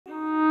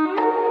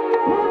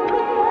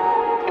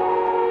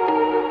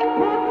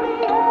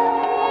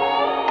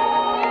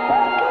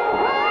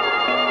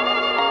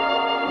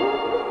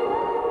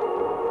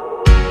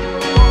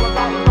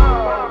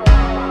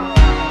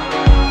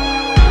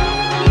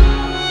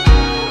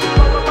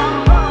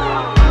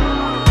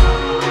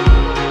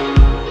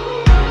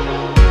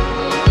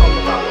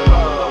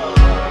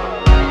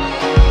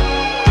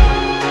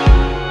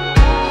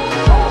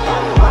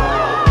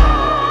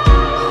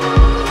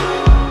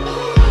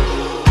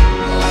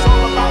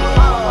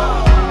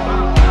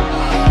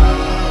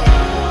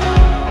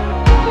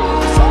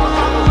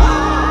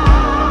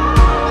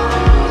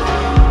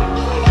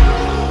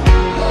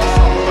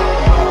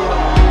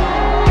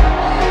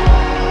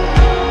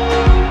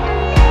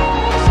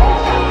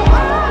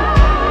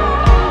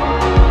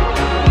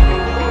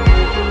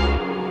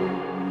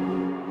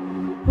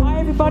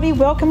everybody,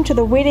 welcome to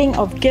the wedding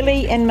of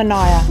Gilly and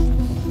Manaia.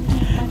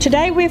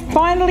 Today we're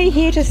finally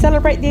here to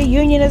celebrate their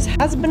union as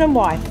husband and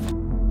wife.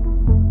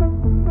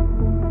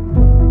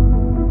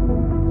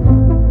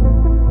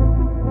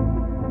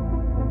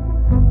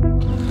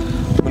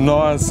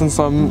 Manaia, since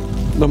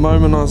the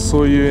moment I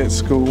saw you at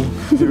school,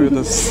 you were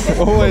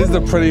always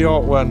the pretty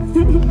hot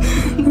one.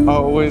 I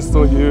always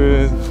thought you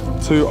were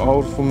too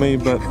old for me,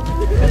 but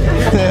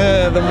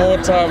the more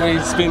time we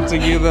spent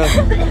together,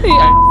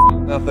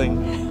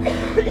 nothing.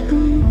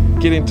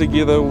 Getting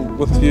together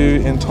with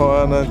you and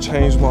Taiana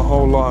changed my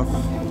whole life.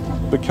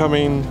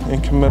 Becoming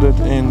and committed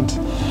and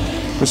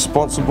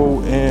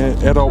responsible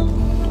and adult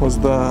was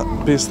the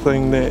best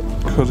thing that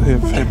could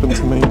have happened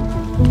to me.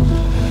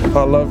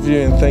 I love you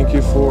and thank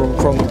you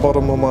from the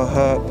bottom of my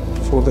heart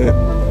for that.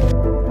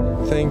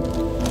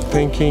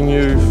 Thanking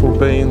you for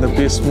being the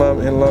best mum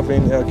and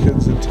loving our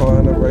kids at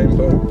Taiana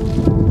Rainbow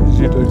as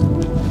you do.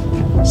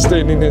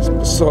 Standing here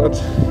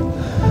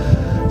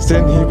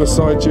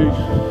beside you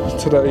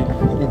today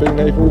and being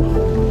able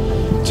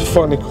to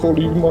finally call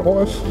you my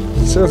wife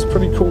sounds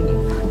pretty cool.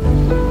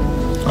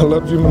 I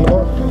love you,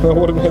 Manaia. I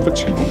wouldn't have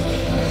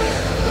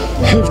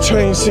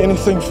changed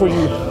anything for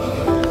you.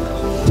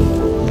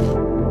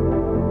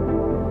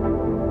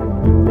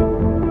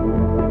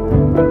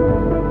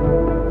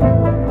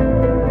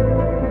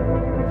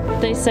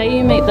 They say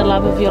you meet the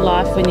love of your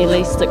life when you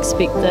least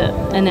expect it,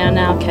 and in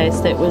our case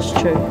that was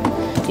true.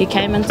 You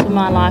came into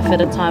my life at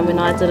a time when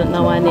I didn't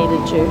know I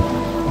needed you,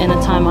 and a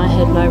time I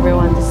had no real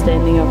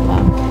understanding of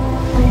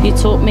love. You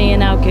taught me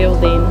and our girl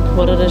then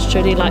what it is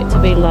truly like to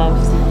be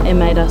loved and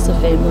made us a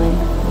family.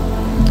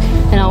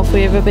 And I'll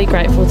forever be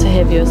grateful to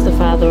have you as the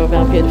father of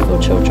our beautiful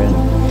children.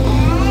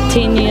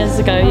 10 years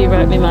ago you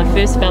wrote me my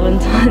first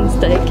Valentine's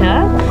Day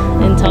card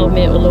and told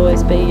me it will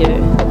always be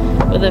you.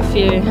 With a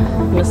few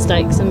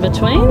mistakes in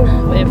between,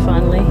 we're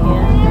finally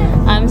here.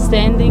 I'm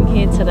standing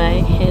here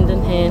today, hand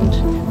in hand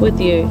with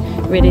you,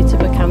 ready to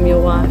become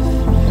your wife.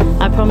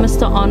 I promise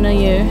to honour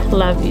you,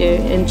 love you,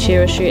 and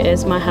cherish you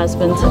as my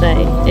husband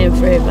today and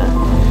forever.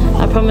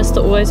 I promise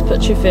to always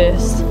put you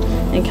first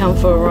and come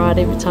for a ride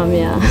every time you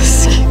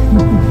ask.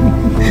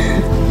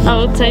 I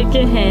will take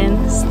your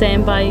hand,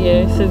 stand by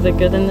you through the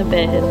good and the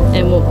bad,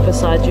 and walk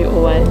beside you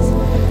always.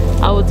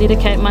 I will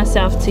dedicate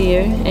myself to you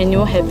and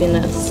your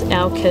happiness,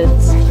 our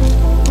kids,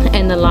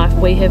 and the life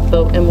we have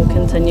built and will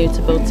continue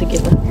to build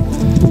together.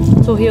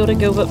 Tohiora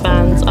Gilbert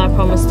Barnes, I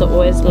promise to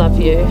always love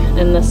you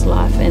in this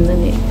life and the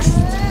next.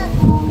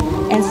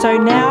 And so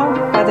now,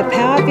 by the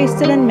power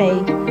vested in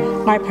me,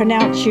 I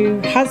pronounce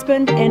you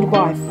husband and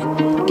wife.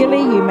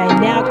 Gilly, you may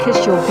now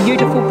kiss your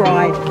beautiful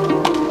bride.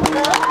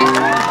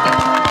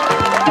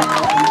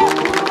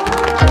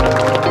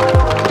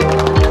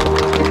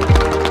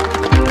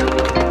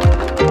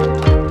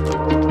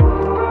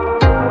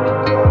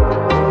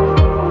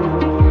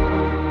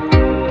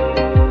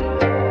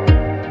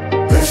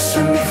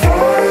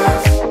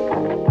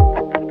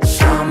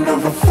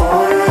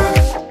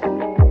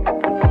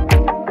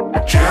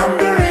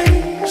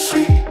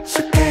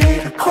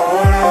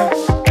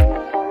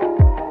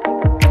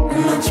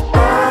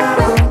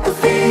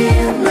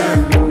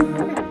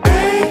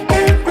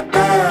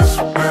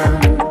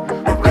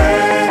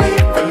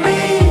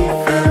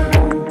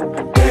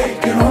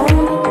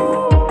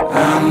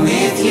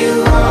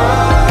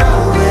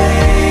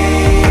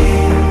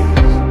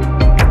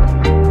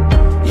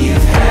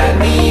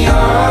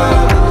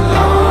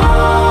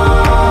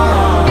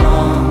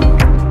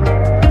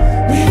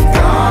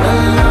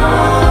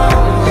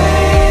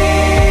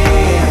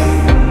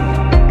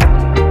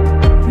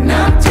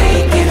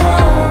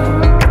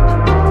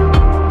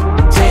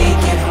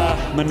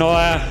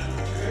 Manaia,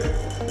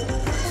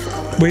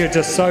 we are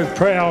just so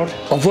proud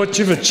of what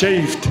you've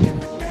achieved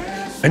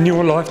in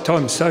your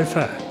lifetime so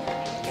far.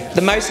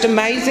 The most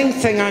amazing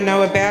thing I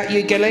know about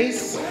you,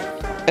 Gillies,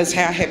 is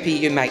how happy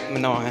you make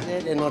Manaia.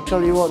 And I'll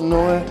tell you what,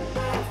 Manaia,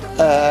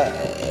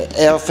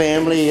 our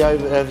family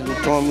over the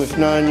time we've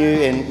known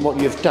you and what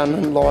you've done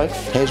in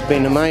life has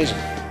been amazing.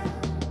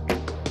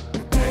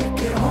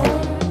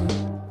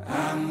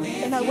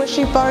 And I wish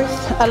you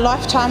both a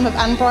lifetime of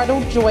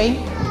unbridled joy,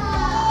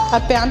 a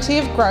bounty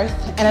of growth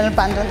and an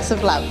abundance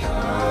of love.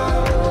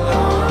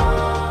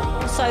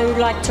 So I'd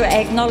like to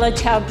acknowledge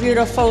how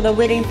beautiful the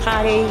wedding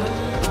party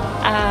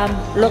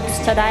looks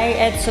today,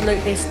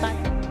 absolutely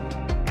stunning.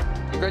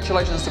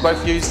 Congratulations to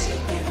both of you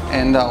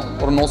and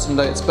what an awesome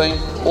day it's been.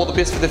 All the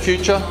best for the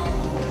future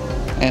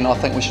and I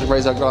think we should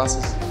raise our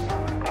glasses.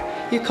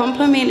 You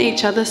complement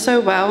each other so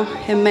well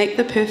and make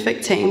the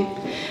perfect team.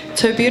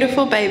 Two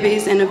beautiful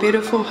babies and a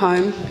beautiful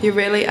home, you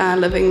really are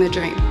living the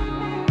dream.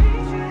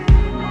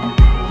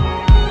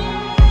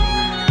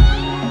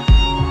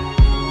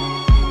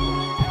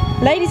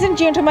 Ladies and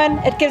gentlemen,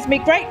 it gives me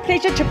great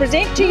pleasure to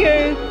present to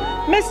you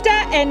Mr.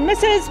 and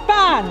Mrs.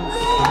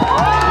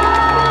 Barnes.